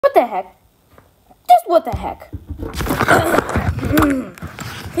What the heck? Just what the heck?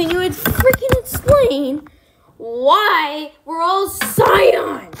 Can you freaking explain why we're all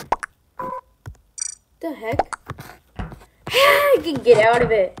Scion? The heck? I can get out of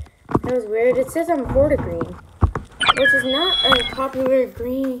it. That was weird. It says I'm Fortigreen, which is not a popular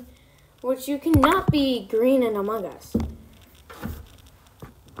green, which you cannot be green in Among Us.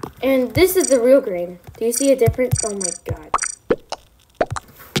 And this is the real green. Do you see a difference? Oh my god.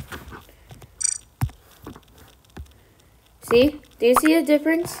 See? Do you see a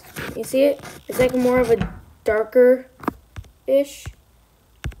difference? You see it? It's like more of a darker-ish.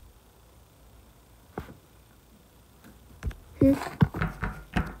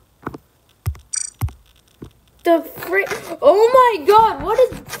 The frick? Oh my god, what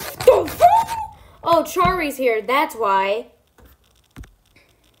is the frick? Oh, Chari's here, that's why.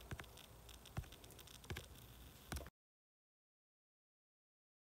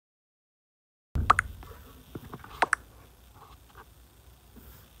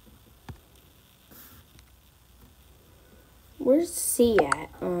 Where's C at?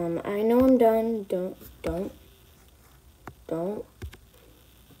 I know I'm done. Don't.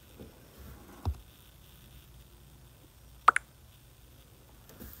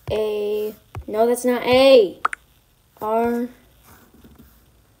 A. No, that's not A. R.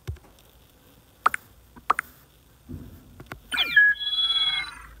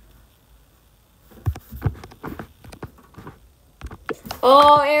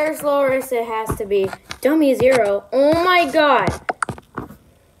 Oh, Aeroslowus, it has to be. Dummy 0. Oh my god.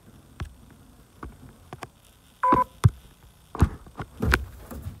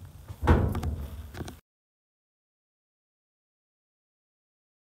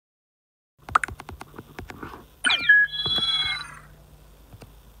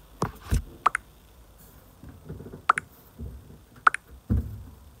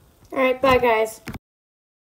 Alright, bye guys.